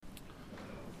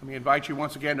Let me invite you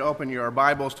once again to open your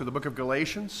Bibles to the book of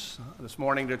Galatians, this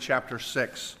morning to chapter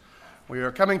 6. We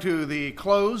are coming to the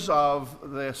close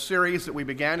of the series that we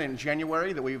began in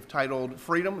January that we've titled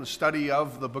Freedom, the study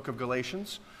of the book of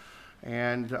Galatians.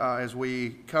 And as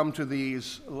we come to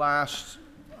these last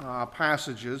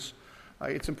passages,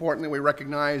 it's important that we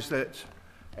recognize that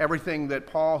everything that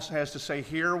Paul has to say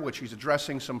here, which he's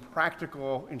addressing some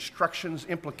practical instructions,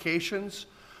 implications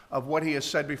of what he has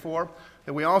said before,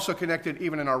 that we also connected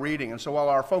even in our reading. And so while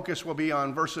our focus will be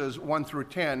on verses 1 through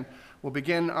 10, we'll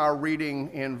begin our reading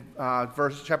in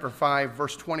chapter 5,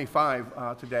 verse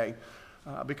 25 today.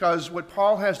 Because what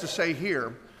Paul has to say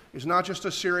here is not just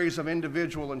a series of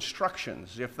individual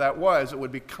instructions. If that was, it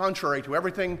would be contrary to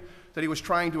everything that he was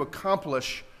trying to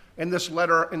accomplish in this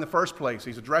letter in the first place.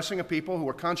 He's addressing a people who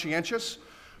were conscientious,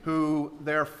 who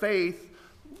their faith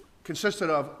consisted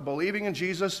of believing in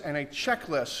Jesus and a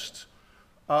checklist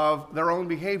of their own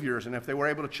behaviors. And if they were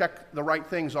able to check the right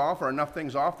things off or enough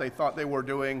things off, they thought they were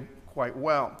doing quite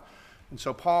well. And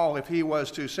so Paul, if he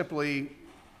was to simply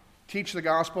teach the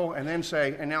gospel and then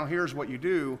say, and now here's what you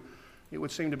do, it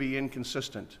would seem to be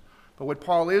inconsistent. But what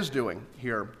Paul is doing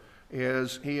here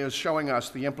is he is showing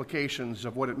us the implications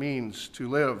of what it means to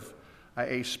live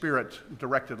a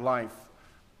Spirit-directed life.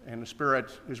 And the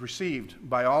Spirit is received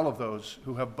by all of those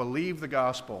who have believed the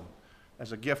gospel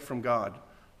as a gift from God.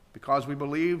 Because we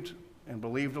believed and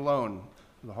believed alone,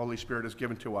 the Holy Spirit is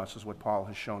given to us, is what Paul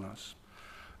has shown us.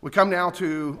 We come now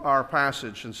to our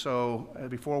passage, and so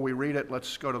before we read it,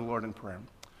 let's go to the Lord in prayer.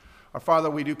 Our Father,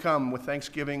 we do come with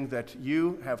thanksgiving that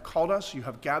you have called us, you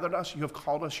have gathered us, you have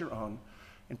called us your own,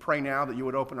 and pray now that you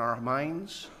would open our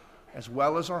minds as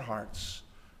well as our hearts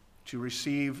to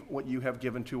receive what you have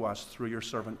given to us through your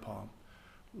servant Paul.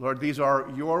 Lord, these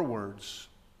are your words.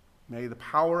 May the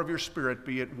power of your Spirit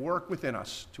be at work within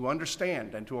us to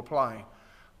understand and to apply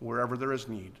wherever there is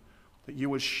need, that you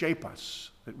would shape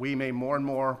us, that we may more and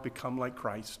more become like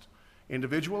Christ,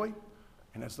 individually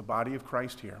and as the body of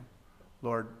Christ here.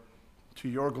 Lord, to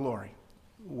your glory,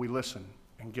 we listen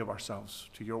and give ourselves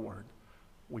to your word.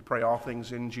 We pray all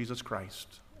things in Jesus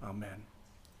Christ. Amen.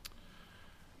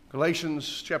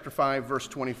 Galatians chapter 5, verse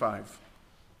 25.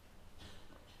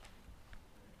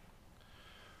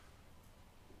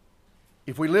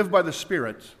 If we live by the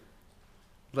Spirit,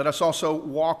 let us also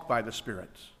walk by the Spirit.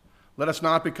 Let us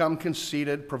not become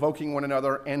conceited, provoking one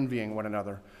another, envying one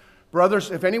another.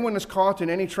 Brothers, if anyone is caught in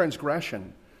any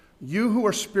transgression, you who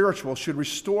are spiritual should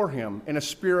restore him in a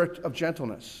spirit of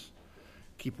gentleness.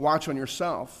 Keep watch on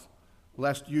yourself,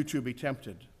 lest you too be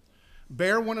tempted.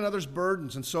 Bear one another's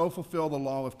burdens and so fulfill the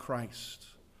law of Christ.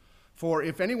 For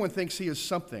if anyone thinks he is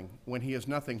something when he is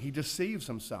nothing, he deceives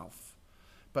himself.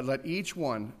 But let each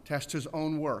one test his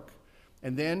own work,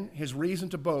 and then his reason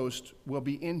to boast will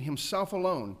be in himself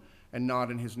alone and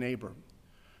not in his neighbor.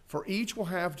 For each will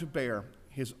have to bear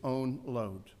his own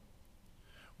load.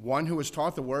 One who is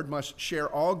taught the word must share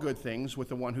all good things with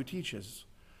the one who teaches.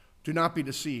 Do not be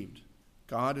deceived.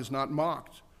 God is not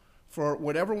mocked. For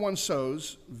whatever one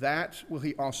sows, that will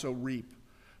he also reap.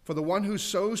 For the one who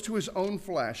sows to his own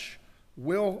flesh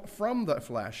will from the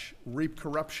flesh reap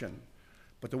corruption.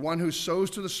 But the one who sows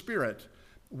to the Spirit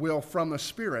will from the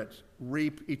Spirit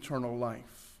reap eternal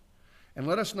life. And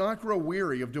let us not grow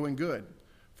weary of doing good,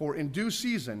 for in due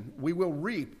season we will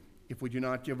reap if we do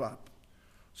not give up.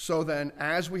 So then,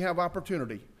 as we have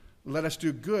opportunity, let us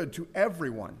do good to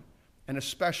everyone, and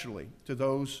especially to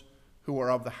those who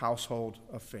are of the household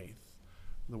of faith.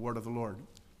 The word of the Lord.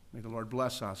 May the Lord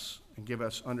bless us and give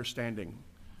us understanding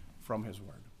from his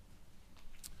word.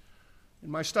 In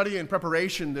my study and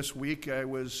preparation this week, I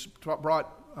was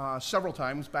brought several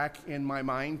times back in my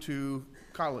mind to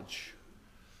college.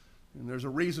 And there's a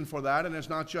reason for that, and it's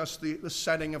not just the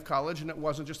setting of college, and it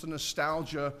wasn't just a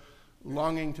nostalgia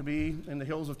longing to be in the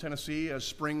hills of Tennessee as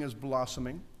spring is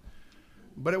blossoming.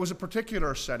 But it was a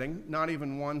particular setting, not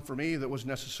even one for me that was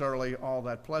necessarily all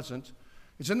that pleasant.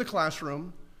 It's in the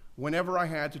classroom whenever I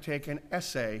had to take an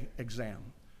essay exam,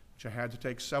 which I had to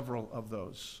take several of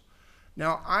those.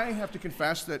 Now, I have to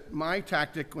confess that my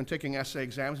tactic when taking essay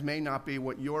exams may not be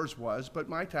what yours was, but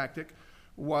my tactic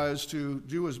was to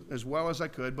do as well as I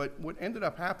could. But what ended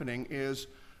up happening is,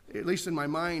 at least in my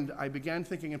mind, I began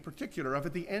thinking in particular of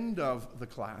at the end of the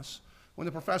class, when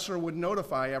the professor would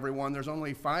notify everyone there's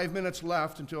only 5 minutes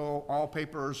left until all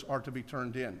papers are to be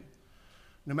turned in.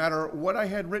 No matter what I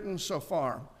had written so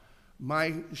far,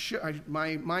 my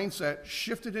mindset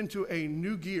shifted into a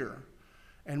new gear,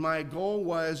 and my goal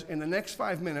was in the next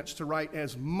 5 minutes to write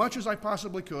as much as I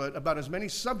possibly could about as many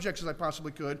subjects as I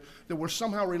possibly could that were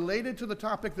somehow related to the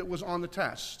topic that was on the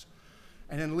test.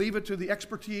 and then leave it to the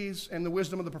expertise and the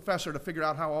wisdom of the professor to figure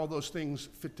out how all those things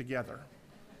fit together.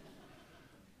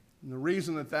 And the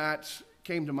reason that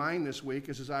came to mind this week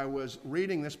is as I was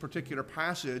reading this particular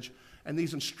passage and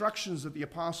these instructions that the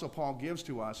Apostle Paul gives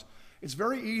to us, it's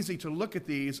very easy to look at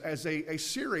these as a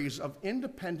series of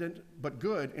independent but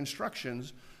good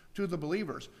instructions to the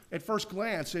believers. At first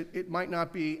glance, it might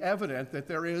not be evident that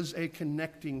there is a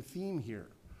connecting theme here.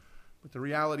 But the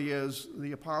reality is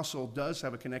the apostle does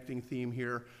have a connecting theme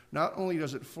here. Not only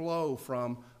does it flow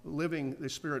from living the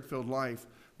Spirit-filled life,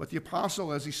 but the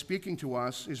apostle, as he's speaking to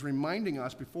us, is reminding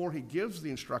us before he gives the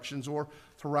instructions or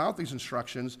throughout these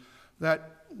instructions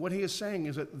that what he is saying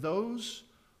is that those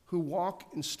who walk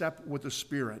in step with the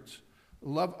Spirit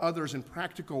love others in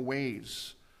practical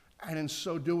ways, and in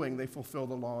so doing, they fulfill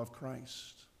the law of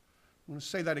Christ. I'm going to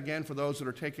say that again for those that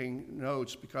are taking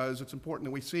notes because it's important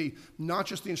that we see not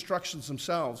just the instructions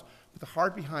themselves, but the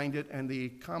heart behind it and the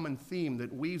common theme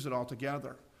that weaves it all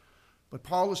together. But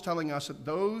Paul is telling us that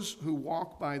those who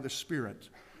walk by the Spirit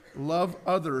love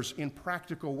others in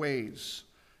practical ways,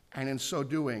 and in so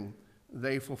doing,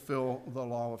 they fulfill the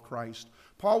law of Christ.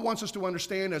 Paul wants us to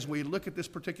understand as we look at this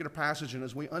particular passage and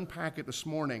as we unpack it this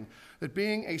morning, that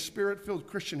being a Spirit-filled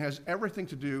Christian has everything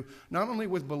to do not only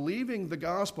with believing the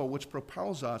gospel, which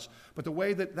propels us, but the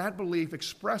way that that belief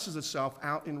expresses itself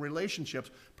out in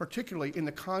relationships, particularly in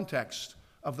the context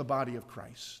of the body of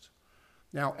Christ.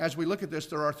 Now, as we look at this,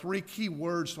 there are three key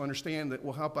words to understand that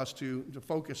will help us to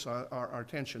focus our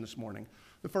attention this morning.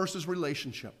 The first is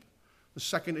relationship. The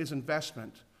second is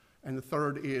investment. And the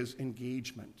third is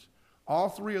engagement. All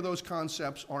three of those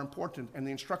concepts are important, and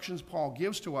the instructions Paul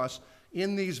gives to us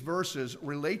in these verses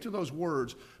relate to those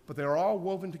words, but they're all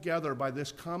woven together by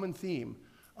this common theme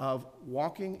of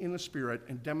walking in the Spirit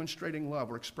and demonstrating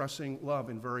love or expressing love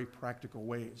in very practical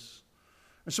ways.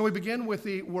 And so we begin with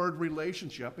the word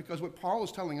relationship, because what Paul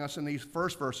is telling us in these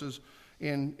first verses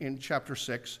in chapter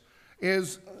 6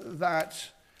 is that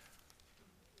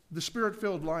the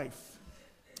Spirit-filled life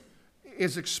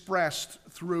is expressed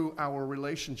through our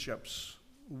relationships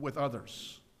with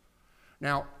others.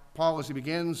 Now, Paul, as he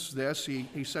begins this,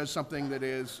 he says something that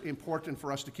is important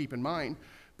for us to keep in mind.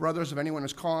 Brothers, if anyone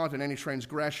is caught in any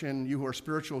transgression, you who are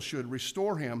spiritual should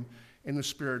restore him in the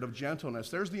spirit of gentleness.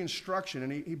 There's the instruction,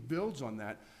 and he builds on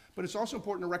that. But it's also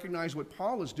important to recognize what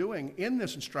Paul is doing in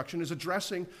this instruction is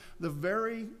addressing the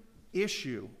very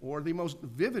issue, or the most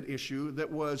vivid issue, that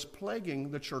was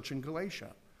plaguing the church in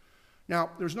Galatia.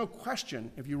 Now, there's no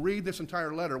question, if you read this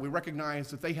entire letter, we recognize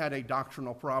that they had a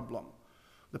doctrinal problem.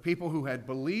 The people who had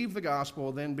believed the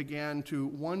gospel then began to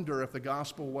wonder if the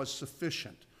gospel was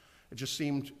sufficient. It just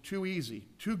seemed too easy,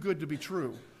 too good to be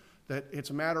true, that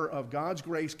it's a matter of God's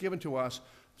grace given to us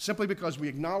simply because we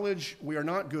acknowledge we are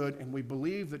not good and we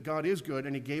believe that God is good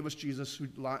and he gave us Jesus who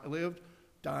lived,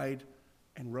 died,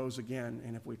 and rose again.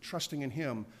 And if we're trusting in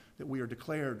him, that we are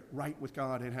declared right with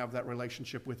God and have that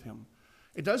relationship with him.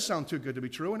 It does sound too good to be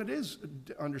true, and it is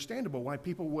understandable why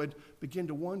people would begin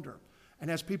to wonder. And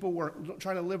as people were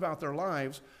trying to live out their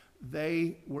lives,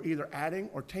 they were either adding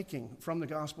or taking from the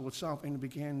gospel itself and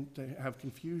began to have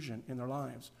confusion in their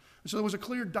lives. And so there was a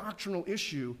clear doctrinal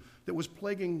issue that was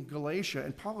plaguing Galatia,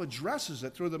 and Paul addresses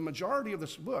it through the majority of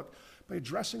this book by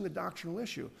addressing the doctrinal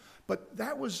issue. But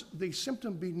that was the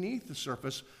symptom beneath the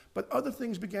surface, but other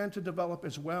things began to develop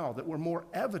as well that were more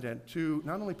evident to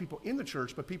not only people in the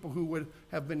church, but people who would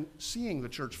have been seeing the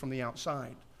church from the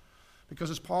outside.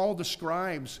 Because as Paul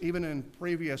describes, even in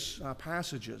previous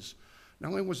passages, not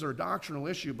only was there a doctrinal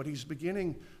issue, but he's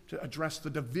beginning to address the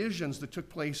divisions that took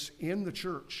place in the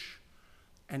church,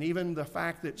 and even the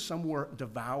fact that some were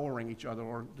devouring each other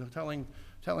or telling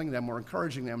them or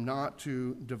encouraging them not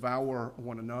to devour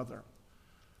one another.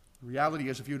 The reality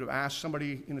is, if you would have asked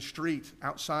somebody in the street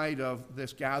outside of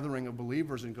this gathering of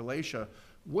believers in Galatia,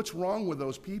 what's wrong with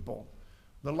those people?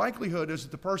 The likelihood is that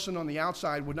the person on the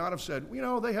outside would not have said,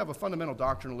 they have a fundamental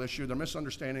doctrinal issue. They're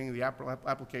misunderstanding the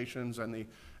applications and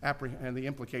the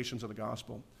implications of the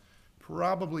gospel.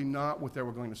 Probably not what they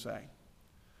were going to say.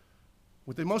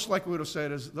 What they most likely would have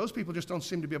said is, those people just don't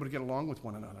seem to be able to get along with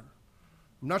one another.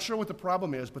 I'm not sure what the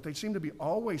problem is, but they seem to be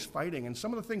always fighting. And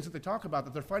some of the things that they talk about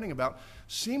that they're fighting about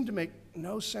seem to make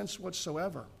no sense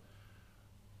whatsoever.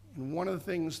 And one of the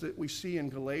things that we see in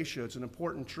Galatia, it's an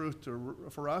important truth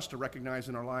for us to recognize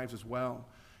in our lives as well,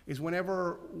 is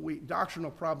whenever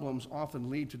doctrinal problems often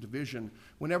lead to division,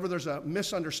 whenever there's a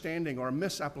misunderstanding or a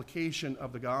misapplication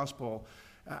of the gospel,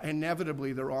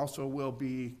 inevitably there also will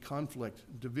be conflict,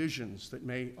 divisions that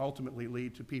may ultimately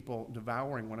lead to people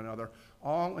devouring one another,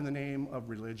 all in the name of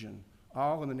religion,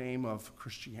 all in the name of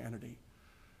Christianity.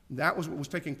 That was what was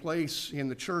taking place in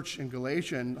the church in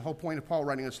Galatia, and the whole point of Paul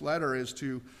writing this letter is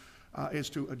to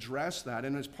address that.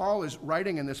 And as Paul is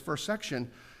writing in this first section,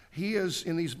 he is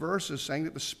in these verses saying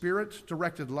that the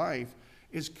Spirit-directed life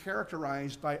is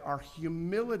characterized by our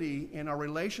humility in our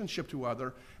relationship to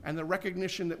other and the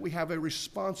recognition that we have a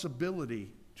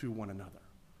responsibility to one another.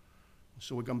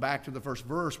 So we come back to the first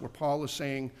verse where Paul is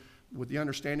saying, with the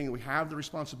understanding that we have the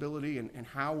responsibility and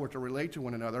how we're to relate to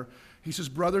one another, he says,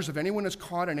 brothers, if anyone is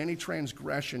caught in any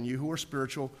transgression, you who are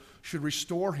spiritual should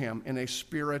restore him in a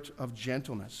spirit of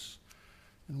gentleness.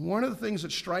 And one of the things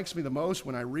that strikes me the most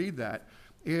when I read that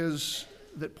is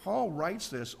that Paul writes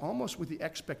this almost with the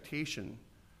expectation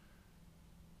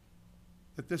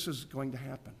that this is going to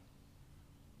happen.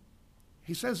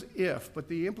 He says if, but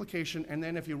the implication, and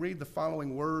then if you read the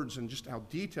following words and just how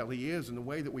detailed he is in the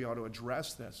way that we ought to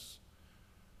address this,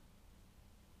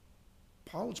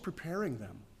 Paul is preparing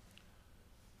them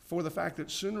for the fact that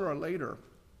sooner or later,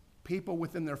 people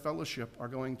within their fellowship are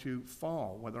going to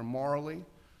fall, whether morally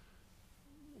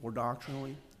or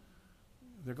doctrinally.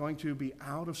 They're going to be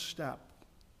out of step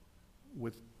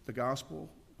with the gospel,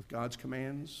 with God's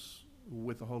commands,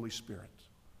 with the Holy Spirit.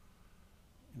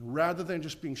 And rather than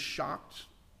just being shocked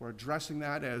or addressing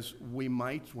that as we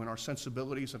might when our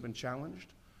sensibilities have been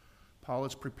challenged, Paul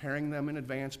is preparing them in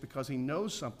advance because he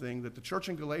knows something that the church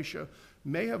in Galatia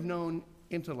may have known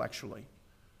intellectually,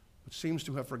 but seems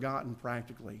to have forgotten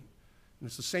practically. And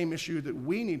it's the same issue that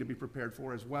we need to be prepared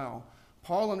for as well.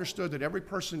 Paul understood that every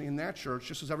person in that church,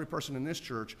 just as every person in this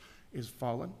church, is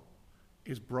fallen,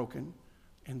 is broken.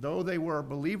 And though they were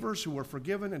believers who were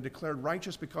forgiven and declared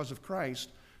righteous because of Christ,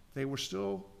 they were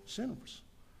still sinners,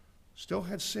 still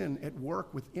had sin at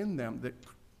work within them that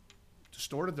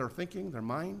distorted their thinking, their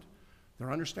mind,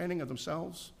 their understanding of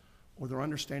themselves, or their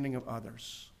understanding of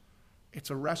others. It's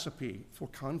a recipe for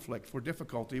conflict, for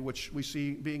difficulty, which we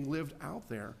see being lived out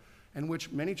there, and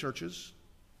which many churches,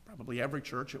 probably every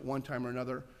church at one time or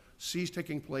another, sees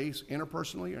taking place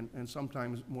interpersonally and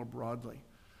sometimes more broadly.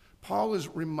 Paul is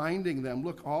reminding them,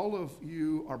 look, all of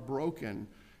you are broken,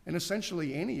 and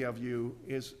essentially any of you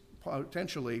is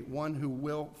potentially one who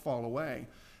will fall away.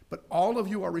 But all of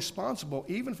you are responsible,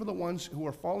 even for the ones who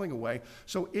are falling away.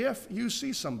 So if you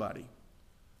see somebody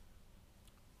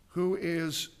who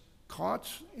is caught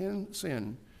in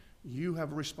sin, you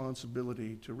have a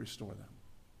responsibility to restore them.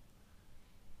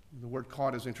 The word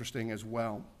caught is interesting as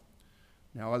well.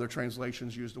 Now, other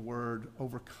translations use the word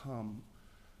overcome.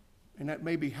 And that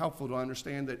may be helpful to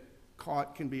understand that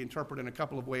caught can be interpreted in a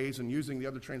couple of ways, and using the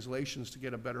other translations to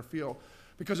get a better feel.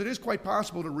 Because it is quite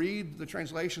possible to read the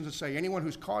translations and say anyone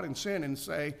who's caught in sin and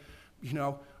say,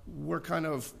 we're kind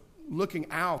of looking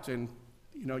out and,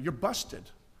 you're busted.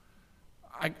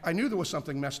 I knew there was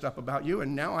something messed up about you,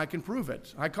 and now I can prove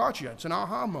it. I caught you. It's an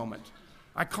aha moment.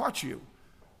 I caught you.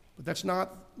 But that's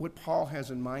not what Paul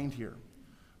has in mind here.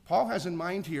 Paul has in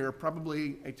mind here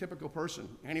probably a typical person,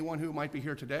 anyone who might be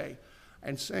here today,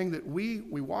 and saying that we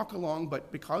walk along,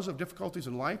 but because of difficulties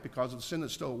in life, because of the sin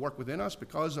that's still at work within us,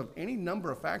 because of any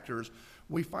number of factors,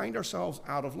 we find ourselves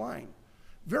out of line.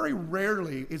 Very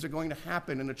rarely is it going to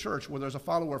happen in a church where there's a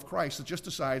follower of Christ that just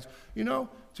decides,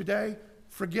 today,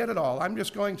 forget it all. I'm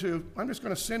just going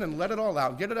to sin and let it all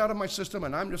out, get it out of my system,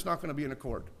 and I'm just not going to be in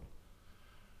accord.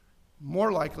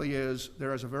 More likely is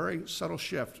there is a very subtle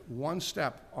shift, one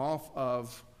step off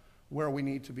of where we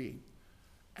need to be.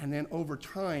 And then over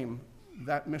time,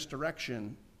 that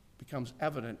misdirection becomes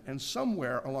evident. And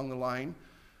somewhere along the line,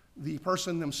 the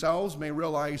person themselves may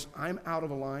realize, I'm out of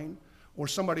a line, or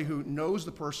somebody who knows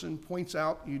the person points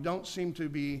out, you don't seem to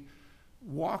be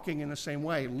walking in the same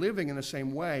way, living in the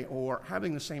same way, or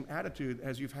having the same attitude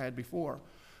as you've had before.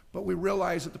 But we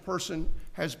realize that the person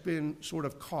has been sort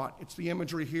of caught. It's the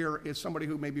imagery here is somebody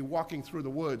who may be walking through the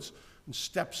woods and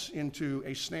steps into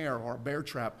a snare or a bear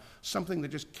trap, something that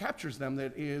just captures them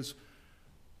that is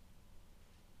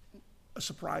a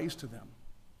surprise to them.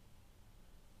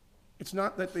 It's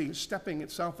not that the stepping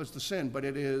itself is the sin, but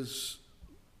it is,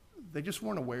 they just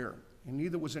weren't aware, and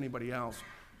neither was anybody else.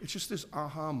 It's just this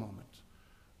aha moment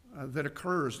that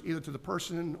occurs either to the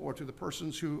person or to the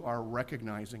persons who are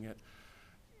recognizing it.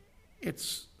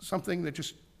 It's something that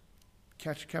just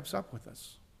keeps up with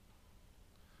us.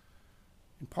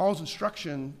 And Paul's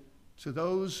instruction to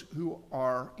those who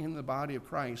are in the body of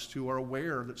Christ, who are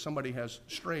aware that somebody has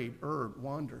strayed, erred,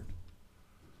 wandered,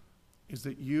 is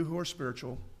that you who are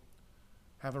spiritual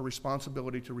have a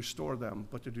responsibility to restore them,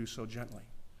 but to do so gently.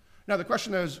 Now the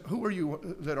question is, who are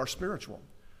you that are spiritual?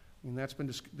 And that's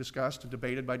been discussed and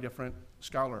debated by different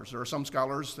scholars. There are some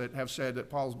scholars that have said that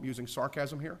Paul's using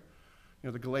sarcasm here.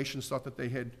 The Galatians thought that they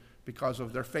had because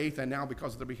of their faith and now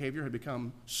because of their behavior had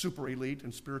become super elite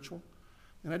and spiritual.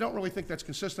 And I don't really think that's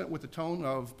consistent with the tone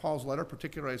of Paul's letter,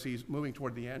 particularly as he's moving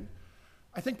toward the end.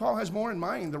 I think Paul has more in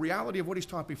mind the reality of what he's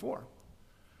taught before.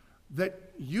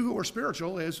 That you who are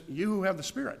spiritual is you who have the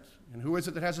Spirit. And who is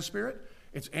it that has the Spirit?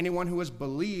 It's anyone who has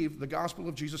believed the gospel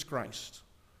of Jesus Christ.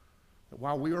 That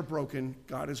while we are broken,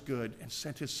 God is good and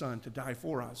sent his Son to die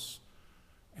for us.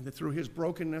 And that through his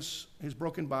brokenness, his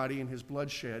broken body, and his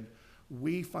blood shed,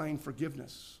 we find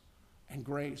forgiveness and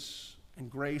grace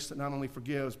that not only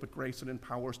forgives, but grace that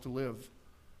empowers to live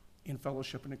in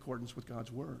fellowship in accordance with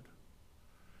God's word.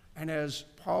 And as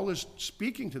Paul is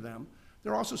speaking to them,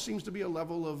 there also seems to be a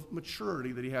level of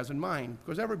maturity that he has in mind,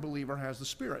 because every believer has the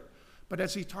Spirit. But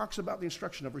as he talks about the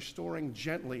instruction of restoring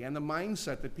gently and the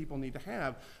mindset that people need to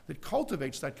have that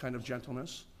cultivates that kind of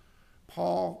gentleness,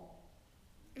 Paul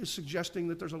is suggesting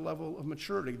that there's a level of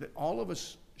maturity that all of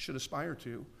us should aspire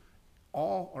to,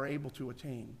 all are able to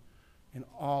attain, and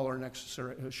all are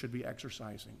should be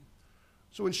exercising.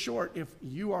 So in short, if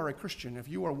you are a Christian, if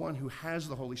you are one who has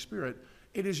the Holy Spirit,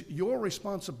 it is your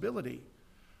responsibility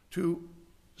to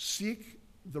seek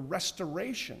the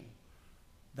restoration.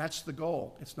 That's the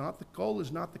goal. The goal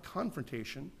is not the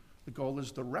confrontation. The goal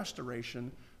is the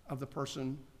restoration of the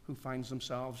person who finds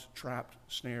themselves trapped,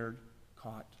 snared,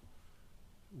 caught,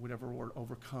 whatever word,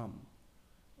 overcome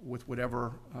with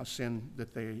whatever sin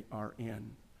that they are in.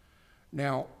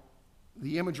 Now,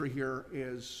 the imagery here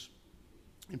is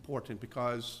important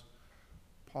because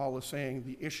Paul is saying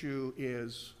the issue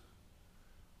is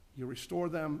you restore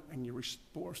them and you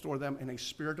restore them in a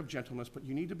spirit of gentleness, but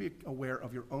you need to be aware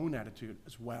of your own attitude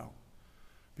as well,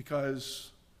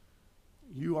 because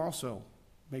you also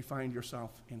may find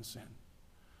yourself in sin.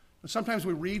 And sometimes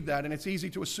we read that and it's easy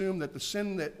to assume that the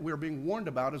sin that we're being warned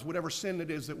about is whatever sin it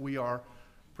is that we are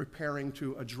preparing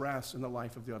to address in the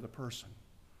life of the other person.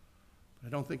 But I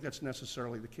don't think that's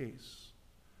necessarily the case.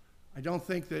 I don't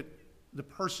think that the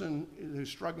person who's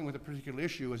struggling with a particular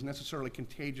issue is necessarily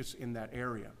contagious in that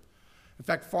area. In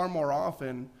fact, far more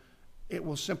often,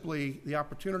 the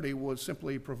opportunity will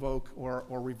simply provoke or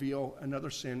reveal another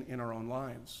sin in our own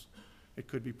lives. It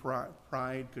could be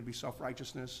pride, could be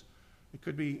self-righteousness, it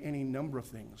could be any number of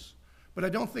things. But I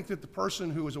don't think that the person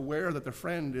who is aware that their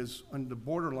friend is on the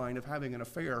borderline of having an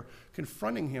affair,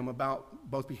 confronting him about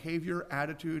both behavior,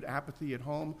 attitude, apathy at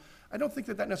home, I don't think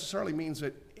that that necessarily means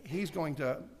that he's going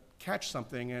to catch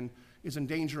something and is in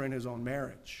danger in his own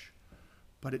marriage.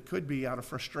 But it could be out of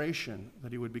frustration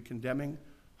that he would be condemning,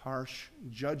 harsh,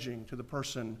 judging to the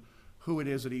person who it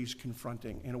is that he's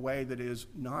confronting in a way that is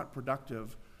not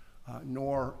productive,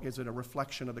 nor is it a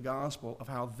reflection of the gospel of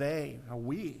how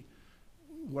we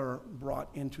were brought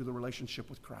into the relationship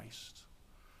with Christ.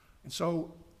 And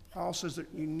so Paul says that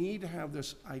you need to have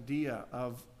this idea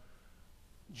of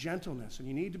gentleness, and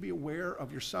you need to be aware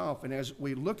of yourself. And as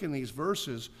we look in these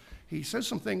verses, he says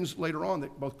some things later on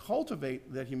that both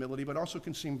cultivate that humility, but also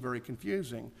can seem very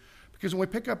confusing. Because when we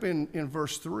pick up in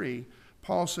verse 3,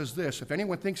 Paul says this: if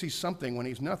anyone thinks he's something when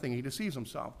he's nothing, he deceives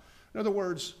himself. In other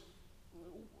words,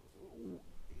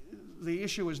 the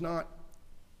issue is not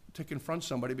to confront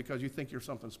somebody because you think you're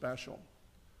something special.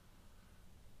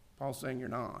 Paul's saying you're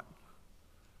not.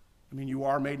 I mean, you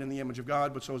are made in the image of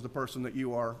God, but so is the person that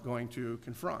you are going to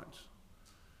confront.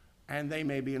 And they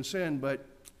may be in sin, but,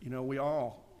 we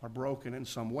all are broken in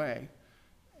some way.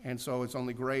 And so it's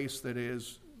only grace that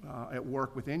is at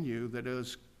work within you that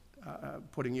is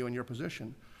putting you in your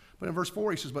position. But in verse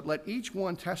 4 he says, but let each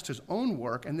one test his own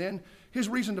work, and then his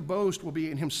reason to boast will be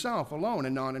in himself alone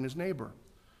and not in his neighbor.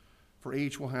 For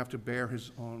each will have to bear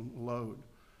his own load.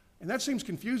 And that seems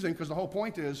confusing because the whole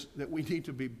point is that we need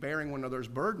to be bearing one another's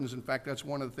burdens. In fact, that's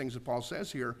one of the things that Paul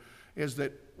says here, is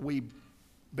that we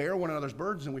bear one another's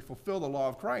burdens and we fulfill the law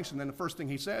of Christ. And then the first thing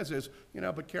he says is,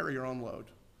 but carry your own load.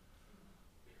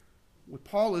 What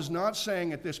Paul is not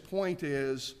saying at this point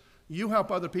is, you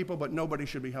help other people, but nobody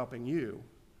should be helping you.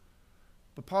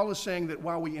 But Paul is saying that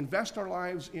while we invest our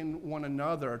lives in one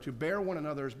another, to bear one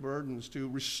another's burdens, to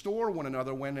restore one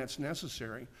another when it's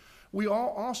necessary, we all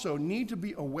also need to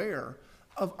be aware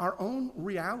of our own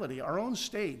reality, our own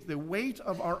state, the weight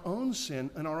of our own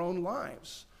sin in our own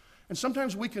lives. And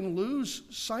sometimes we can lose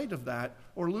sight of that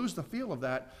or lose the feel of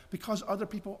that because other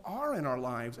people are in our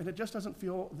lives and it just doesn't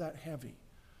feel that heavy.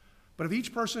 But if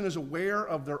each person is aware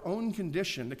of their own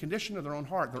condition, the condition of their own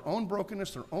heart, their own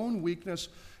brokenness, their own weakness,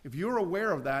 if you're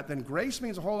aware of that, then grace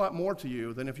means a whole lot more to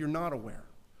you than if you're not aware.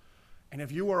 And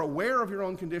if you are aware of your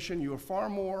own condition, you are far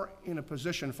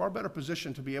better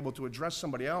position to be able to address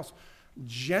somebody else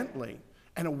gently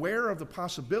and aware of the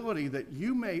possibility that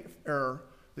you may err,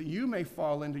 that you may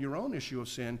fall into your own issue of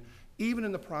sin, even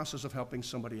in the process of helping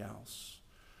somebody else.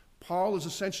 Paul is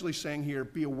essentially saying here,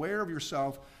 be aware of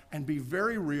yourself and be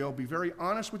very real, be very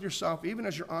honest with yourself, even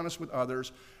as you're honest with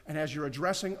others, and as you're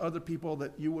addressing other people,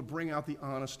 that you would bring out the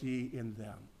honesty in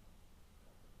them.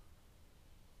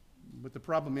 But the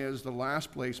problem is, the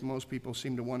last place most people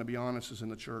seem to want to be honest is in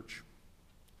the church.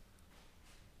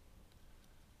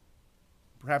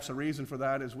 Perhaps the reason for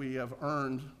that is we have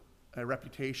earned a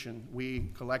reputation, we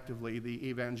collectively, the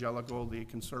evangelical, the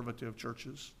conservative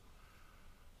churches,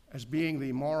 as being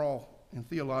the moral and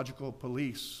theological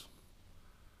police.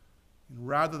 And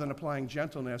rather than applying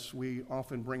gentleness, we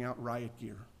often bring out riot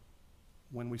gear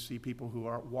when we see people who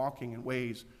are walking in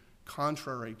ways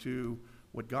contrary to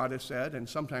what God has said, and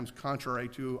sometimes contrary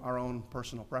to our own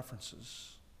personal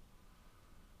preferences.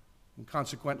 And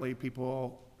consequently,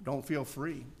 people don't feel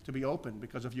free to be open,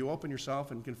 because if you open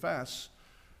yourself and confess,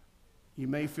 you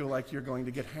may feel like you're going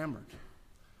to get hammered.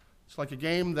 It's like a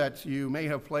game that you may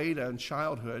have played in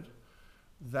childhood,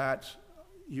 that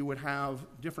you would have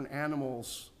different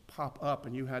animals pop up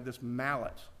and you had this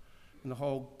mallet, and the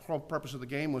whole purpose of the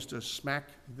game was to smack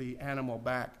the animal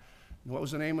back. And what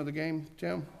was the name of the game,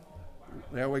 Tim?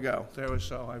 There we go.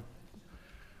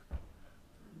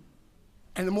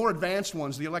 And the more advanced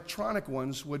ones, the electronic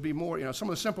ones, would be more, some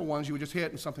of the simple ones you would just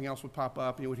hit and something else would pop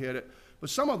up and you would hit it. But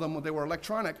some of them, when they were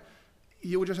electronic,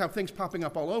 you would just have things popping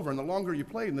up all over, and the longer you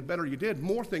played and the better you did,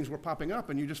 more things were popping up,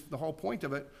 and the whole point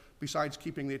of it, besides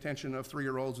keeping the attention of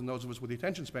 3-year-olds and those of us with the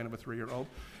attention span of a 3-year-old,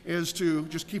 is to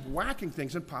just keep whacking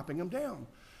things and popping them down.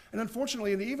 And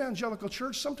unfortunately, in the evangelical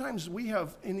church, sometimes we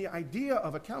have, in the idea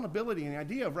of accountability and the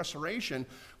idea of restoration,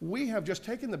 we have just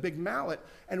taken the big mallet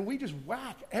and we just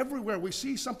whack everywhere we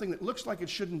see something that looks like it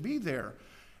shouldn't be there.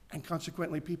 And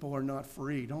consequently, people are not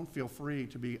free, don't feel free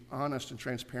to be honest and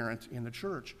transparent in the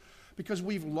church, because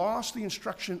we've lost the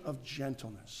instruction of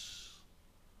gentleness.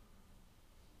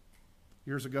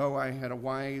 Years ago, I had a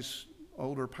wise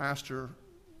older pastor,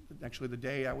 actually the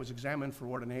day I was examined for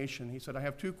ordination. He said, I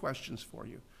have 2 questions for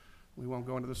you. We won't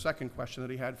go into the second question that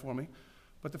he had for me.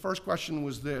 But the first question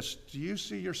was this: do you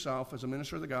see yourself as a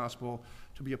minister of the gospel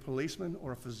to be a policeman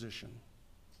or a physician?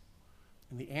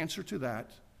 And the answer to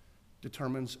that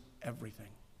determines everything.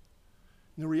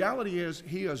 And the reality is,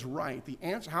 he is right. The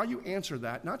answer, how you answer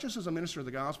that, not just as a minister of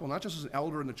the gospel, not just as an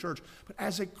elder in the church, but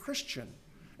as a Christian,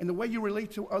 and the way you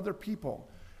relate to other people,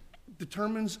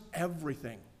 determines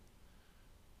everything.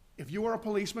 If you are a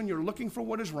policeman, you're looking for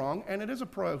what is wrong, and it is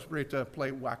appropriate to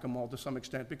play whack-a-mole to some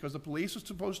extent, because the police is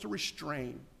supposed to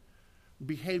restrain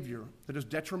behavior that is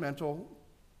detrimental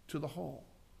to the whole.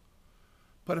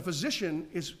 But a physician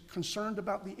is concerned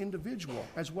about the individual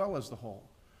as well as the whole.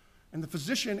 And the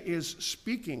physician is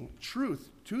speaking truth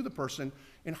to the person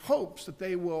in hopes that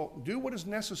they will do what is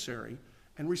necessary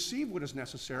and receive what is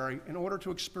necessary in order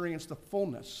to experience the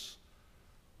fullness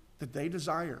that they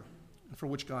desire and for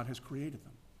which God has created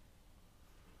them.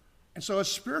 And so as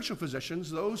spiritual physicians,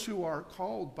 those who are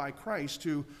called by Christ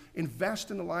to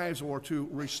invest in the lives or to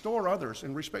restore others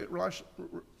and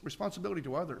responsibility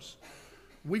to others,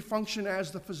 we function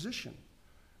as the physician.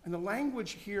 And the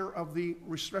language here of the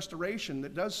restoration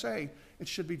that does say it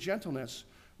should be gentleness,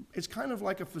 it's kind of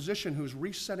like a physician who's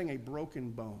resetting a broken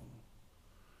bone.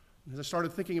 As I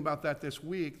started thinking about that this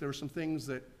week, there were some things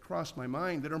that crossed my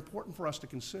mind that are important for us to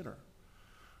consider.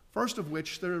 First of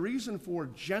which, the reason for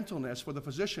gentleness for the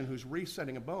physician who's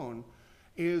resetting a bone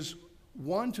is,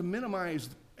 one, to minimize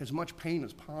as much pain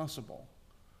as possible.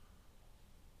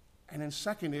 And then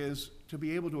second is to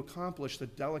be able to accomplish the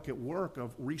delicate work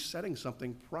of resetting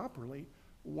something properly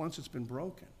once it's been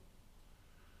broken.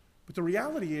 But the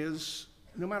reality is,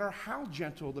 no matter how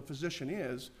gentle the physician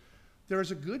is, there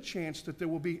is a good chance that there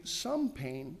will be some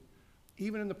pain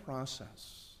even in the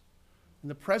process.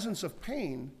 And the presence of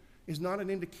pain is not an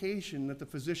indication that the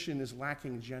physician is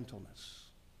lacking gentleness.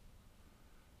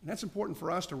 And that's important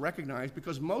for us to recognize,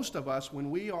 because most of us,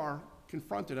 when we are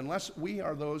confronted, unless we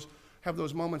are have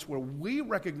those moments where we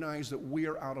recognize that we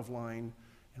are out of line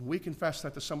and we confess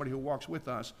that to somebody who walks with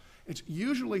us, it's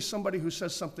usually somebody who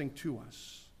says something to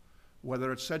us,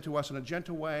 whether it's said to us in a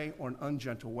gentle way or an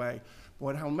ungentle way.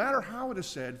 But no matter how it is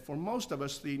said, for most of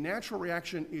us, the natural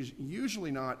reaction is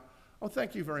usually not, oh,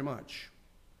 thank you very much.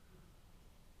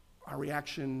 Our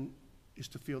reaction is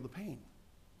to feel the pain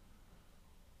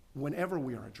whenever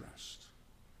we are addressed.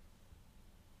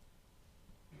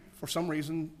 For some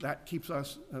reason, that keeps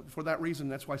us, for that reason,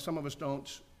 that's why some of us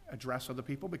don't address other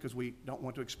people, because we don't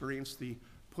want to experience the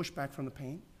pushback from the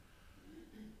pain.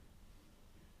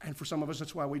 And for some of us,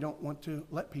 that's why we don't want to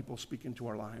let people speak into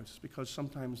our lives, because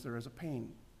sometimes there is a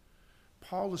pain.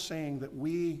 Paul is saying that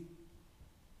we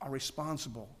are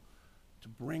responsible to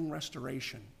bring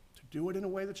restoration, to do it in a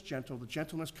way that's gentle. The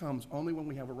gentleness comes only when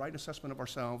we have a right assessment of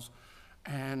ourselves,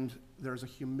 and there's a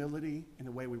humility in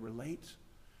the way we relate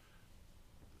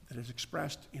that is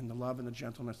expressed in the love and the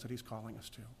gentleness that he's calling us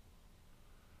to.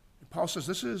 And Paul says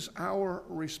this is our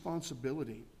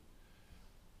responsibility,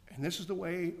 and this is the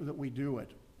way that we do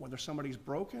it, whether somebody's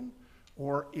broken,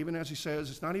 or even as he says,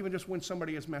 it's not even just when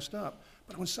somebody is messed up,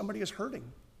 but when somebody is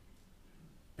hurting.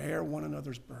 Bear one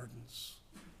another's burdens.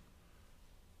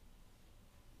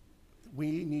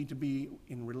 We need to be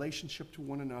in relationship to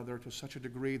one another to such a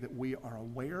degree that we are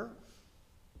aware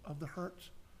of the hurt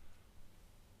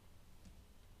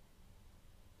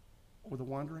or the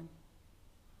wandering.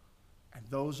 And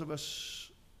those of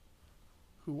us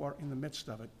who are in the midst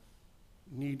of it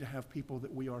need to have people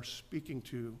that we are speaking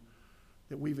to,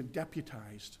 that we've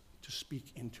deputized to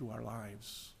speak into our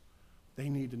lives. They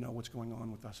need to know what's going on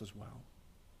with us as well.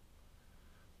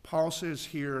 Paul says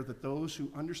here that those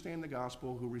who understand the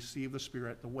gospel, who receive the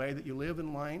Spirit, the way that you live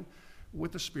in line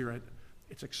with the Spirit,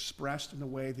 it's expressed in the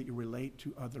way that you relate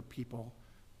to other people,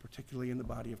 particularly in the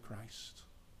body of Christ.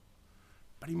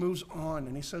 But he moves on,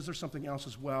 and he says there's something else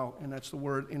as well, and that's the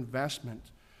word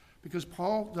investment. Because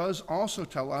Paul does also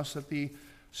tell us that the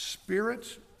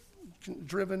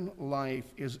Spirit-driven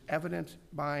life is evident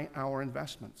by our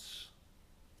investments.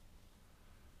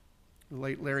 The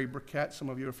late Larry Burkett, some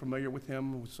of you are familiar with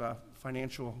him, was a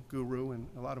financial guru in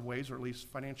a lot of ways, or at least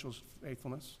financial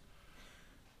faithfulness,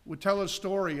 would tell a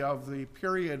story of the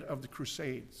period of the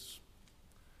Crusades.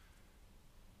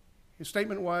 His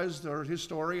statement was, or his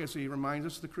story, as he reminds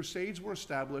us, the Crusades were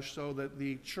established so that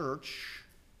the church,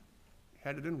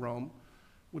 headed in Rome,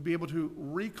 would be able to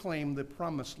reclaim the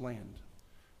promised land.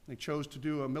 They chose to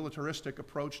do a militaristic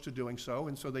approach to doing so,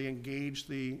 and so they engaged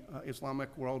the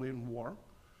Islamic world in war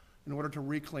in order to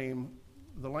reclaim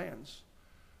the lands.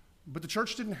 But the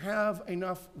church didn't have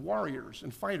enough warriors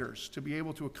and fighters to be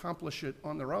able to accomplish it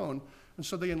on their own, and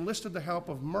so they enlisted the help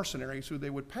of mercenaries who they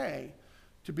would pay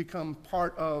to become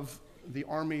part of the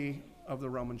army of the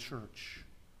Roman church.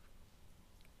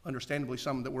 Understandably,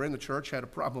 some that were in the church had a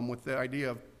problem with the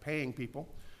idea of paying people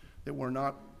that were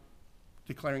not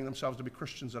declaring themselves to be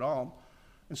Christians at all,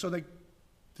 and so they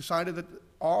decided that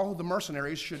all the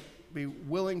mercenaries should be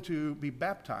willing to be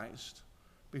baptized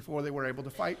before they were able to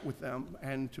fight with them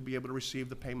and to be able to receive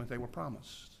the payment they were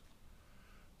promised.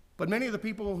 But many of the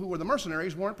people who were the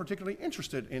mercenaries weren't particularly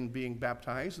interested in being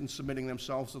baptized and submitting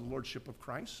themselves to the lordship of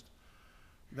Christ.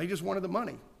 They just wanted the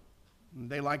money.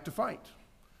 They liked to fight.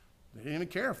 They didn't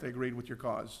care if they agreed with your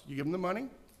cause. You give them the money,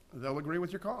 they'll agree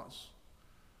with your cause.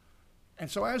 And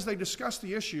so as they discussed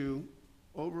the issue,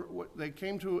 they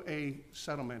came to a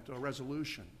settlement or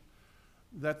resolution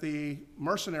that the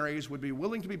mercenaries would be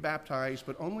willing to be baptized,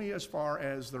 but only as far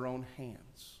as their own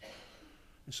hands.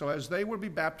 And so as they would be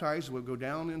baptized, they would go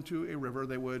down into a river,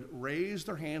 they would raise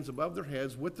their hands above their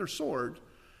heads with their sword,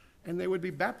 and they would be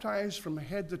baptized from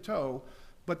head to toe.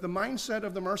 But the mindset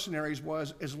of the mercenaries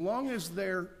was, as long as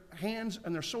their hands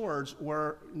and their swords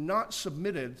were not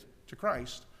submitted to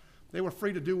Christ, they were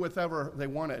free to do whatever they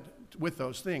wanted with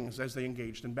those things as they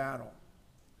engaged in battle.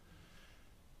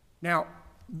 Now,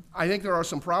 I think there are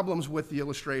some problems with the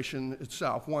illustration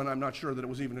itself. One, I'm not sure that it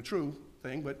was even a true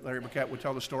thing, but Larry Burkett would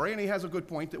tell the story, and he has a good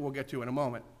point that we'll get to in a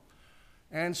moment.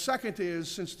 And second is,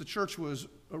 since the church was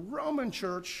a Roman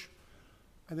church,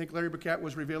 I think Larry Burkett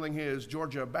was revealing his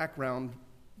Georgia background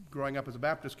growing up as a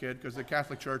Baptist kid, because the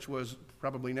Catholic Church was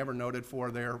probably never noted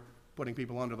for their putting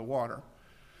people under the water.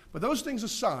 But those things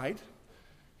aside,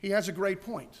 he has a great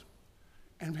point.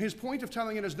 And his point of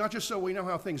telling it is not just so we know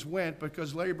how things went,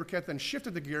 because Larry Burkett then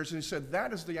shifted the gears and he said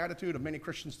that is the attitude of many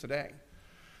Christians today.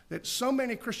 That so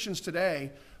many Christians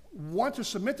today want to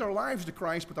submit their lives to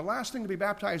Christ, but the last thing to be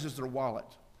baptized is their wallet.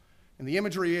 And the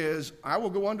imagery is, I will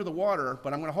go under the water,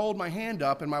 but I'm going to hold my hand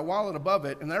up and my wallet above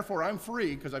it, and therefore I'm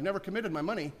free, because I've never committed my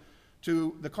money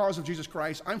to the cause of Jesus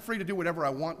Christ. I'm free to do whatever I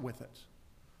want with it.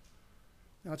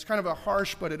 Now, it's kind of a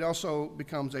harsh, but it also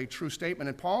becomes a true statement.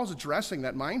 And Paul's addressing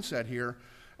that mindset here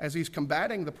as he's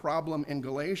combating the problem in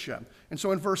Galatia. And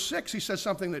so in verse 6, he says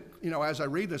something that, as I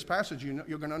read this passage,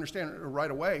 you're going to understand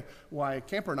right away why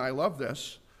Camper and I love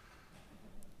this.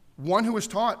 One who is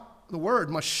taught the word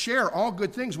must share all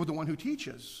good things with the one who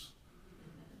teaches.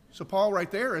 So Paul right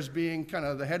there is being kind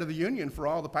of the head of the union for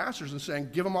all the pastors and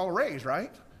saying, give them all a raise,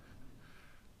 right?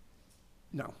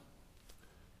 No.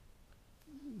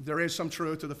 There is some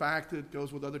truth to the fact that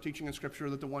goes with other teaching in Scripture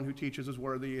that the one who teaches is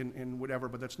worthy and whatever,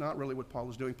 but that's not really what Paul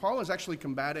is doing. Paul is actually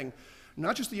combating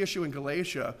not just the issue in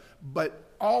Galatia,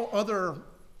 but all other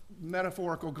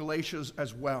metaphorical Galatias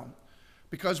as well.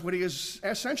 Because what he is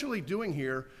essentially doing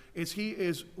here is he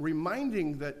is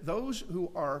reminding that those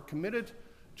who are committed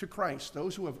to Christ,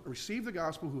 those who have received the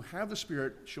gospel, who have the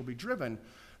Spirit, shall be driven,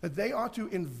 that they ought to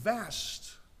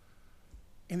invest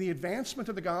in the advancement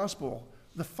of the gospel,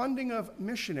 the funding of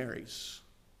missionaries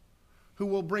who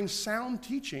will bring sound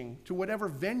teaching to whatever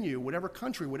venue, whatever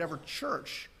country, whatever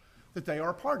church that they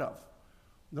are a part of.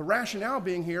 The rationale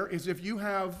being here is if you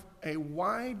have a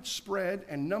widespread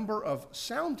and number of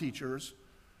sound teachers,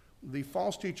 the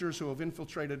false teachers who have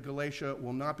infiltrated Galatia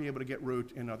will not be able to get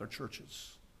root in other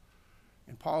churches.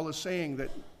 And Paul is saying that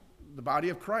the body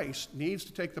of Christ needs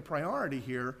to take the priority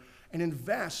here and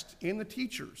invest in the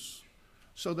teachers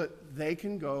so that they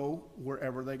can go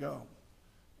wherever they go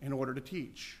in order to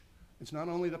teach. It's not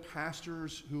only the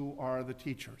pastors who are the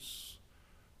teachers.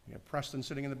 We have Preston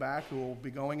sitting in the back who will be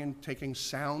going and taking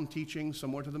sound teaching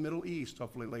somewhere to the Middle East,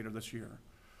 hopefully later this year.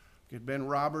 Get Ben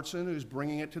Robertson, who's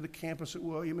bringing it to the campus at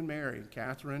William and Mary, and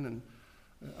Catherine and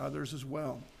others as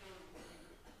well.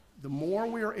 The more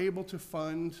we are able to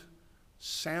fund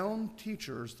sound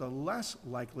teachers, the less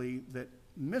likely that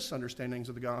misunderstandings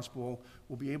of the gospel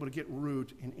will be able to get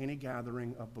root in any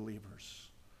gathering of believers.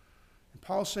 And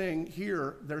Paul's saying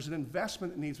here there's an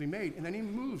investment that needs to be made, and then he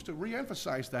moves to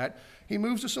reemphasize that. He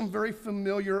moves to some very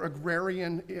familiar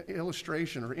agrarian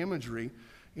illustration or imagery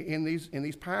in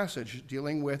these passages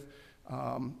dealing with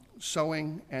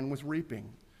sowing and with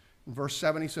reaping. In verse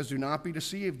 7 he says, "Do not be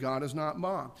deceived, God is not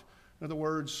mocked." In other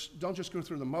words, don't just go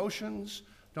through the motions.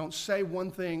 Don't say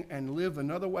one thing and live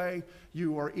another way.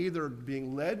 You are either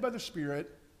being led by the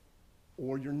Spirit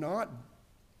or you're not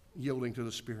yielding to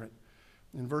the Spirit.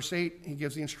 In verse 8, he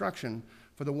gives the instruction,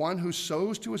 "For the one who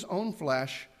sows to his own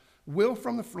flesh will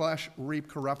from the flesh reap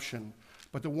corruption,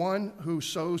 but the one who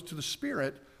sows to the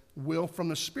Spirit will from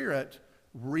the Spirit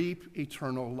reap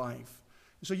eternal life."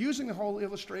 So using the whole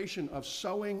illustration of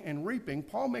sowing and reaping,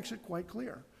 Paul makes it quite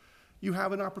clear. You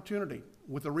have an opportunity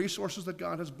with the resources that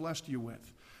God has blessed you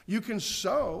with. You can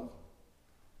sow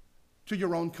to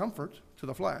your own comfort, to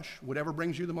the flesh, whatever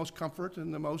brings you the most comfort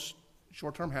and the most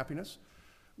short-term happiness.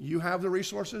 You have the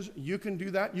resources. You can do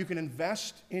that. You can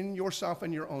invest in yourself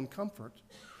and your own comfort,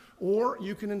 or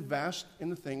you can invest in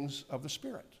the things of the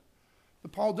Spirit.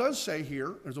 But Paul does say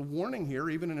here, there's a warning here,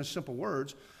 even in his simple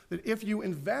words, that if you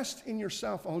invest in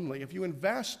yourself only, if you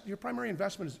invest, your primary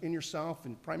investment is in yourself,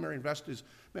 and primary investment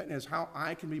is how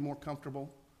I can be more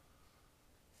comfortable,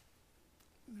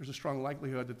 there's a strong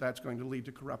likelihood that that's going to lead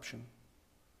to corruption.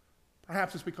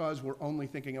 Perhaps it's because we're only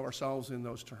thinking of ourselves in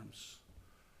those terms.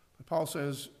 But Paul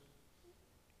says,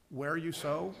 where you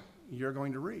sow, you're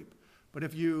going to reap. But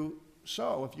if you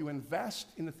sow, if you invest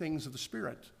in the things of the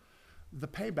Spirit, the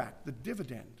payback, the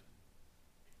dividend,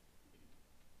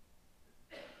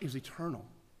 is eternal.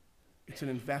 It's an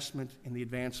investment in the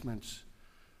advancement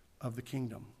of the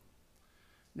kingdom.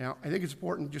 Now, I think it's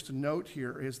important just to note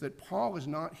here is that Paul is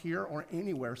not here or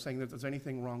anywhere saying that there's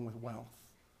anything wrong with wealth.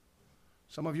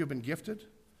 Some of you have been gifted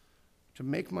to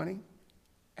make money,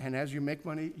 and as you make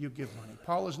money, you give money.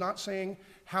 Paul is not saying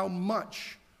how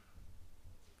much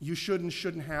you should and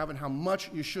shouldn't have and how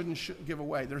much you should and shouldn't give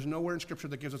away. There's nowhere in Scripture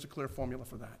that gives us a clear formula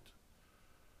for that.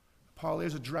 Paul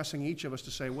is addressing each of us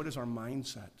to say, what is our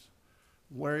mindset?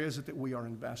 Where is it that we are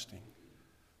investing?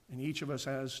 And each of us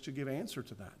has to give answer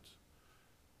to that.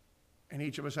 And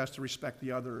each of us has to respect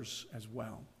the others as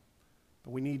well.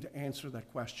 But we need to answer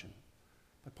that question.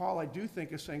 But Paul, I do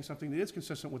think, is saying something that is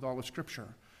consistent with all of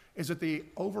Scripture, is that the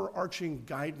overarching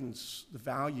guidance, the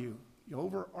value, the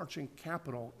overarching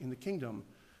capital in the kingdom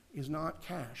is not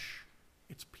cash,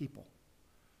 it's people.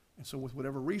 And so with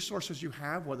whatever resources you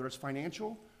have, whether it's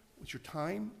financial, it's your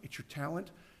time, it's your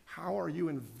talent, how are you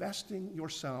investing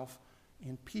yourself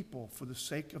in people for the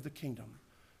sake of the kingdom?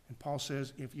 And Paul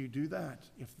says, if you do that,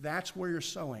 if that's where you're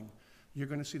sowing, you're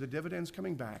going to see the dividends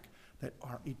coming back that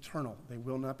are eternal. They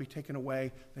will not be taken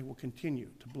away. They will continue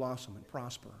to blossom and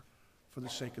prosper for the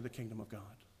sake of the kingdom of God.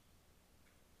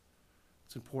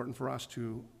 It's important for us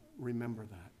to remember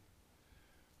that.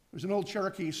 There's an old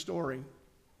Cherokee story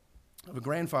of a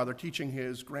grandfather teaching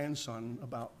his grandson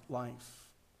about life.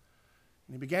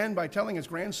 And he began by telling his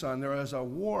grandson, there is a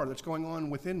war that's going on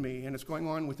within me, and it's going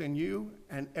on within you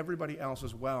and everybody else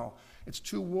as well. It's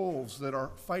two wolves that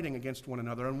are fighting against one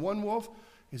another, and one wolf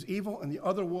is evil and the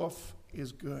other wolf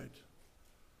is good.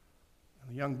 And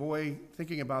the young boy,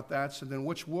 thinking about that, said, then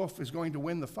which wolf is going to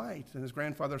win the fight? And his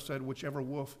grandfather said, whichever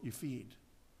wolf you feed.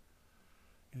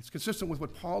 And it's consistent with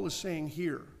what Paul is saying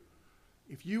here.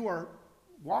 If you are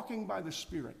walking by the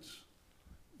Spirit,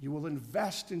 you will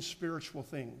invest in spiritual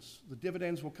things. The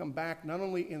dividends will come back not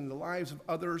only in the lives of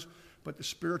others, but the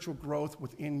spiritual growth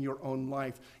within your own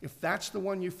life. If that's the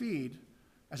one you feed,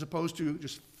 as opposed to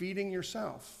just feeding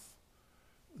yourself,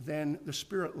 then the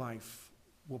spirit life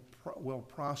will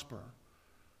prosper.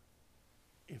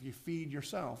 If you feed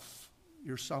yourself,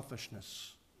 your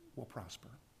selfishness will prosper.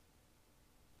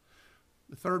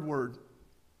 The third word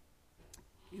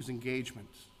is engagement.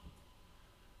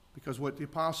 Because what the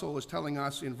apostle is telling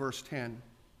us in verse 10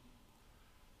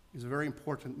 is a very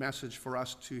important message for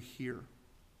us to hear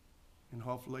and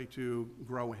hopefully to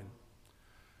grow in.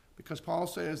 Because Paul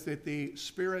says that the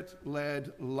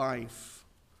Spirit-led life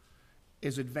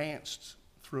is advanced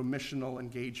through missional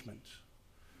engagement.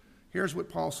 Here's what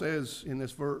Paul says in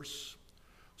this verse.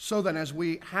 So then, as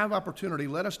we have opportunity,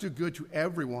 let us do good to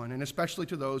everyone, and especially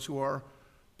to those who are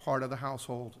part of the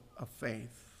household of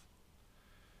faith.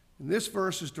 And this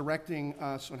verse is directing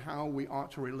us on how we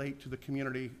ought to relate to the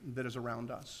community that is around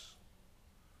us.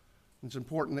 It's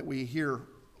important that we hear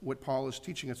what Paul is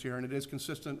teaching us here, and it is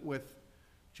consistent with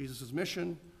Jesus'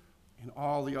 mission and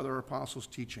all the other apostles'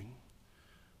 teaching.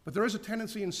 But there is a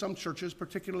tendency in some churches,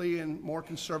 particularly in more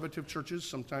conservative churches,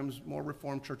 sometimes more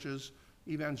Reformed churches,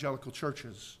 evangelical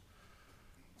churches,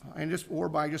 or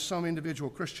by just some individual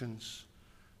Christians,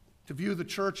 to view the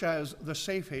church as the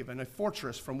safe haven, a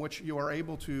fortress from which you are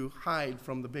able to hide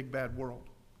from the big bad world.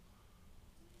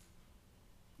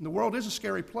 And the world is a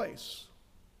scary place.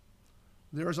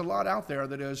 There is a lot out there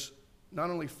that is not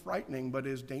only frightening, but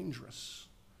is dangerous.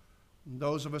 And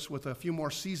those of us with a few more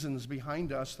seasons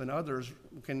behind us than others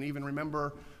can even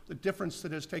remember the difference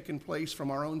that has taken place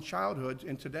from our own childhood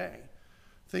and today.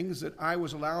 Things that I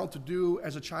was allowed to do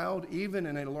as a child, even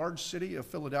in a large city of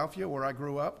Philadelphia where I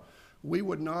grew up, we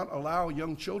would not allow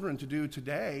young children to do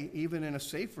today, even in a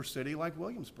safer city like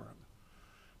Williamsburg,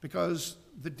 because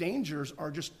the dangers are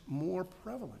just more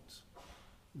prevalent.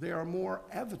 They are more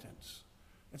evident.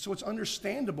 And so it's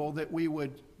understandable that we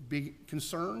would be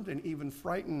concerned and even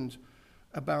frightened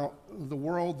about the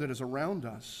world that is around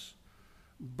us.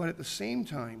 But at the same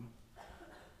time,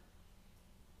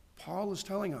 Paul is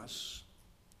telling us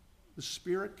the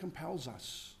Spirit compels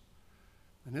us.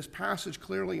 And this passage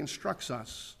clearly instructs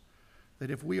us that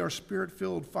if we are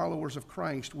Spirit-filled followers of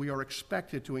Christ, we are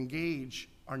expected to engage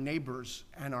our neighbors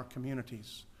and our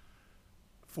communities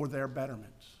for their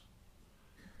betterment.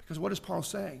 Because what does Paul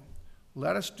say?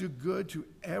 Let us do good to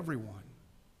everyone.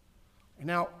 And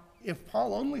now, if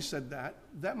Paul only said that,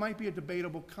 that might be a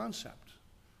debatable concept.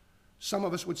 Some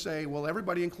of us would say, well,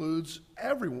 everybody includes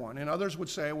everyone. And others would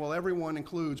say, well, everyone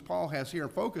includes, Paul has here in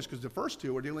focus, because the first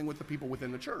two are dealing with the people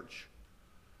within the church.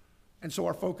 And so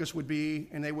our focus would be,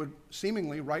 and they would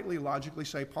seemingly, rightly, logically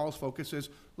say, Paul's focus is,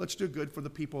 let's do good for the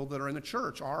people that are in the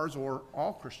church, ours or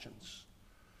all Christians.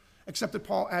 Except that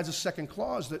Paul adds a second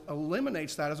clause that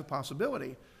eliminates that as a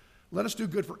possibility. Let us do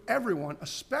good for everyone,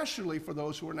 especially for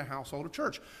those who are in the household of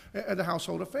church, the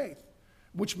household of faith,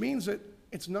 which means that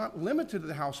it's not limited to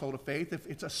the household of faith, if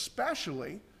it's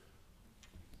especially,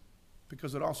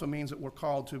 because it also means that we're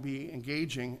called to be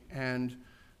engaging and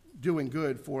doing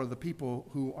good for the people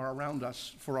who are around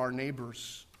us, for our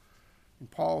neighbors. And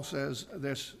Paul says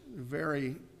this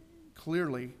very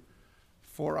clearly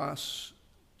for us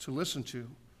to listen to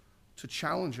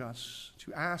challenge us,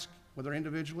 to ask, whether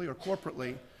individually or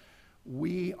corporately,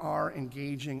 we are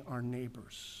engaging our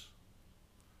neighbors.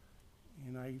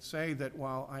 And I say that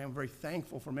while I am very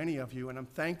thankful for many of you, and I'm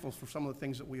thankful for some of the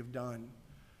things that we have done,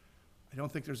 I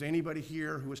don't think there's anybody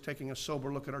here who is taking a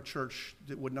sober look at our church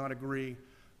that would not agree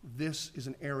this is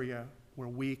an area where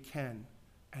we can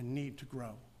and need to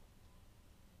grow.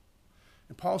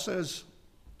 And Paul says,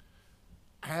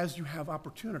 as you have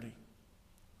opportunity.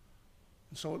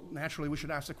 And so naturally we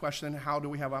should ask the question, how do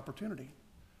we have opportunity?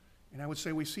 And I would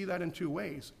say we see that in two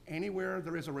ways. Anywhere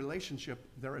there is a relationship,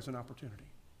 there is an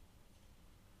opportunity.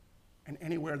 And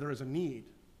anywhere there is a need,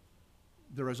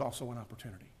 there is also an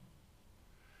opportunity.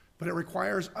 But it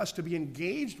requires us to be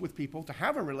engaged with people, to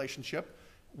have a relationship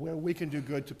where we can do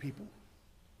good to people.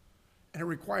 And it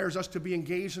requires us to be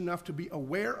engaged enough to be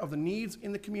aware of the needs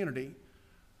in the community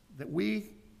that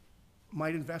we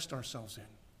might invest ourselves in.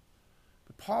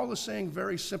 But Paul is saying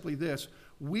very simply this: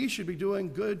 we should be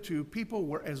doing good to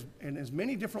people in as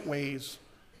many different ways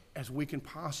as we can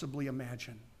possibly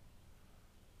imagine.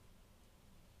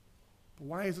 But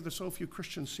why is it that so few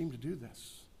Christians seem to do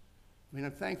this? I mean,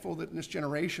 I'm thankful that in this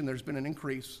generation there's been an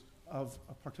increase of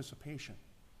participation.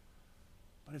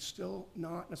 But it's still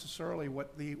not necessarily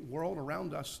what the world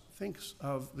around us thinks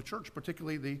of the church,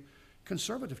 particularly the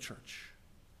conservative church.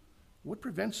 What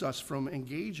prevents us from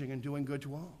engaging and doing good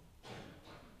to all?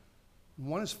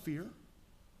 One is fear.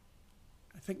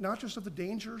 I think not just of the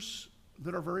dangers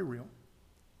that are very real,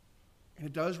 And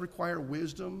it does require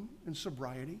wisdom and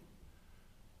sobriety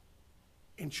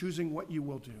in choosing what you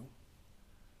will do.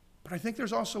 But I think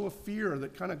there's also a fear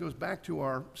that kind of goes back to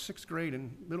our 6th grade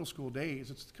and middle school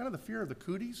days. It's kind of the fear of the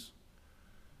cooties.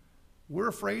 We're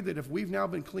afraid that if we've now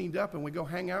been cleaned up and we go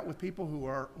hang out with people who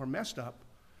are messed up,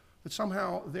 that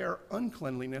somehow their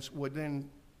uncleanliness would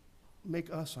then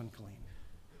make us unclean.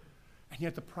 And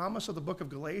yet the promise of the book of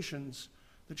Galatians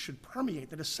that should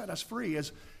permeate, that has set us free,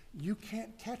 is you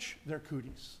can't catch their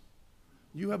cooties.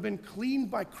 You have been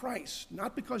cleaned by Christ,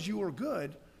 not because you are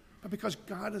good, but because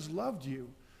God has loved you.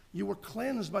 You were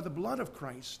cleansed by the blood of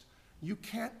Christ. You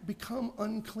can't become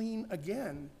unclean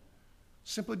again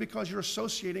simply because you're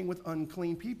associating with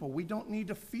unclean people. We don't need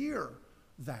to fear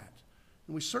that.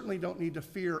 And we certainly don't need to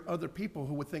fear other people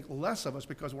who would think less of us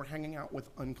because we're hanging out with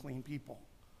unclean people.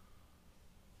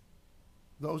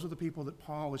 Those are the people that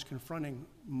Paul is confronting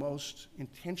most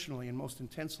intentionally and most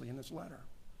intensely in this letter.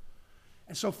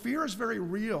 And so fear is very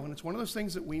real, and it's one of those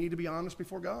things that we need to be honest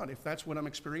before God. If that's what I'm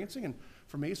experiencing, and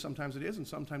for me, sometimes it is and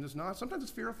sometimes it's not. Sometimes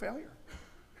it's fear of failure.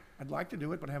 I'd like to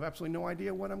do it, but I have absolutely no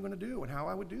idea what I'm going to do and how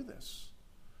I would do this.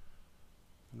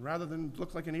 And rather than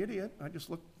look like an idiot, I just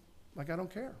look like I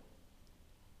don't care.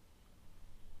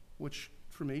 Which,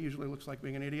 for me, usually looks like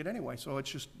being an idiot anyway, so it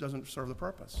just doesn't serve the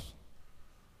purpose.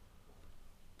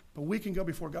 But we can go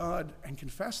before God and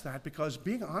confess that, because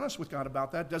being honest with God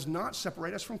about that does not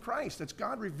separate us from Christ. It's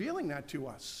God revealing that to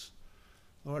us.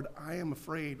 Lord, I am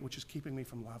afraid, which is keeping me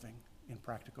from loving in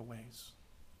practical ways.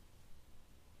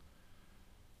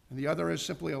 And the other is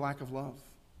simply a lack of love.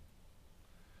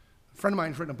 A friend of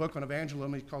mine has written a book on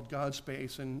evangelism. He's called God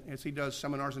Space, and as he does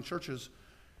seminars in churches,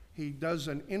 he does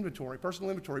an inventory, personal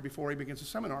inventory, before he begins a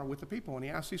seminar with the people, and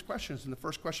he asks these questions. And the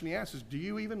first question he asks is, do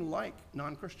you even like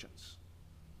non-Christians?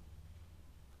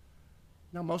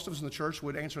 Now, most of us in the church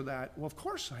would answer that, well, of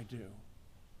course I do.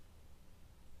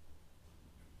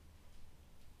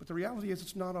 But the reality is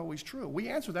it's not always true. We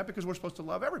answer that because we're supposed to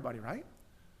love everybody, right?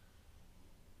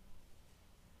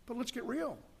 But let's get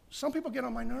real. Some people get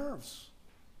on my nerves.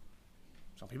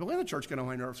 Some people in the church get on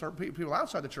my nerves. Certain people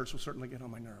outside the church will certainly get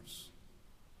on my nerves.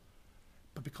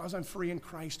 But because I'm free in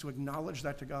Christ to acknowledge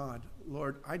that to God,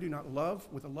 Lord, I do not love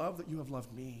with the love that you have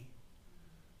loved me.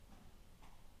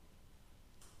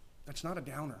 That's not a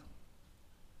downer.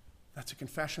 That's a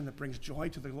confession that brings joy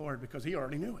to the Lord because he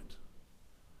already knew it.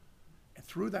 And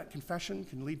through that confession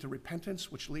can lead to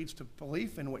repentance, which leads to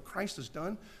belief in what Christ has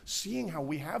done. Seeing how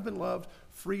we have been loved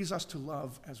frees us to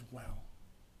love as well.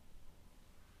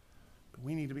 But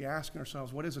we need to be asking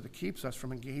ourselves, what is it that keeps us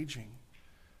from engaging?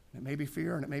 And it may be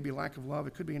fear, and it may be lack of love.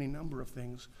 It could be any number of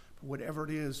things. But whatever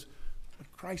it is,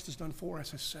 what Christ has done for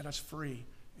us has set us free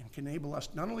and can enable us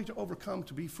not only to overcome,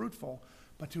 to be fruitful,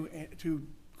 but to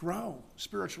grow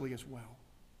spiritually as well.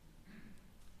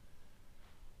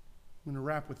 I'm going to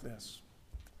wrap with this.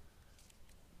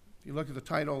 If you look at the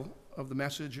title of the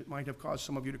message, it might have caused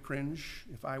some of you to cringe.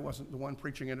 If I wasn't the one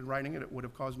preaching it and writing it, it would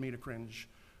have caused me to cringe.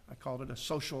 I called it a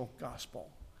social gospel.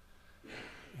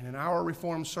 And in our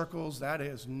Reformed circles, that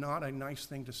is not a nice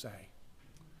thing to say.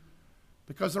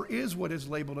 Because there is what is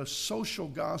labeled a social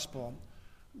gospel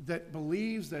that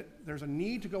believes that there's a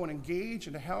need to go and engage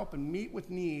and to help and meet with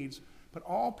needs, but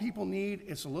all people need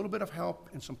is a little bit of help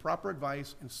and some proper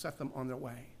advice and set them on their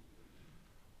way.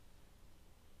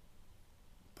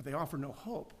 But they offer no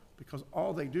hope because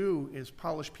all they do is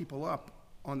polish people up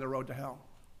on their road to hell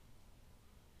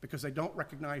because they don't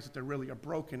recognize that they really are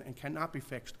broken and cannot be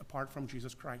fixed apart from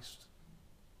Jesus Christ.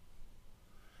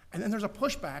 And then there's a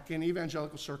pushback in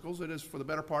evangelical circles that is for the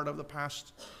better part of the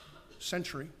past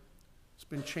century. It's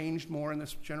been changed more in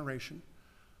this generation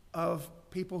of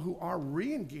people who are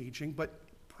re-engaging, but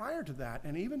prior to that,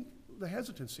 and even the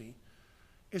hesitancy,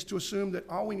 is to assume that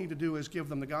all we need to do is give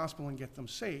them the gospel and get them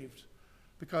saved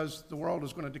because the world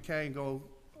is going to decay and go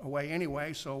away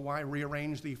anyway, so why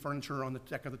rearrange the furniture on the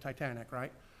deck of the Titanic,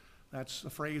 right? That's a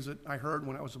phrase that I heard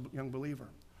when I was a young believer.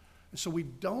 And so we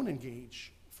don't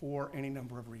engage for any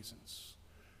number of reasons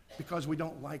because we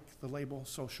don't like the label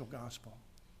social gospel.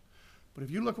 But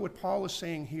if you look at what Paul is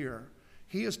saying here,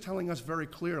 he is telling us very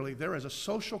clearly there is a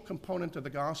social component to the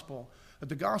gospel, that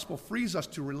the gospel frees us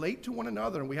to relate to one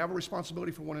another, and we have a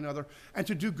responsibility for one another, and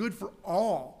to do good for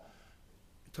all,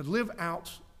 to live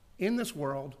out in this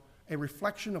world a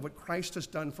reflection of what Christ has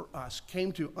done for us,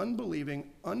 came to unbelieving,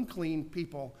 unclean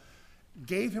people,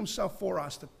 gave himself for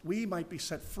us that we might be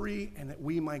set free and that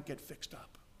we might get fixed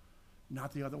up,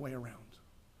 not the other way around.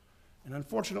 And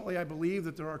unfortunately, I believe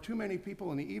that there are too many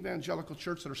people in the evangelical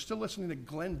church that are still listening to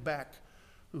Glenn Beck,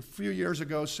 who a few years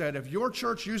ago said, if your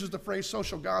church uses the phrase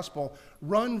social gospel,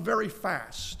 run very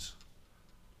fast.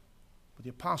 But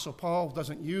the Apostle Paul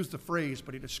doesn't use the phrase,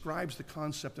 but he describes the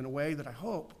concept in a way that I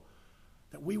hope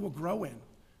that we will grow in.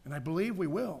 And I believe we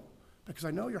will, because I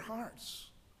know your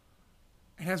hearts.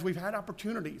 And as we've had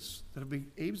opportunities that have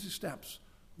been easy steps,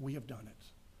 we have done it.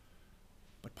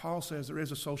 But Paul says there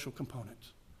is a social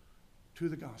component to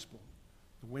the gospel.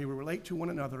 The way we relate to one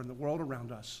another and the world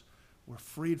around us, we're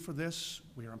freed for this,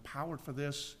 we are empowered for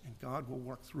this, and God will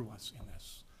work through us in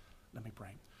this. Let me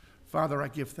pray. Father, I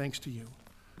give thanks to you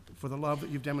for the love that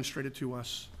you've demonstrated to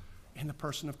us in the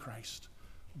person of Christ.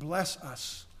 Bless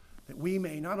us that we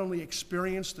may not only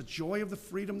experience the joy of the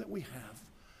freedom that we have,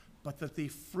 but that the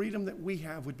freedom that we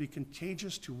have would be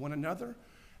contagious to one another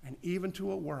and even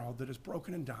to a world that is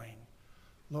broken and dying.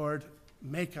 Lord,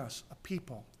 make us a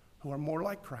people who are more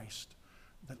like Christ,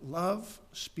 that love,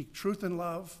 speak truth in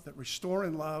love, that restore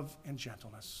in love and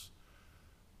gentleness,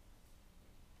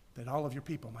 that all of your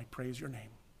people might praise your name.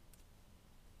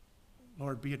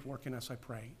 Lord, be at work in us, I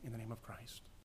pray, in the name of Christ.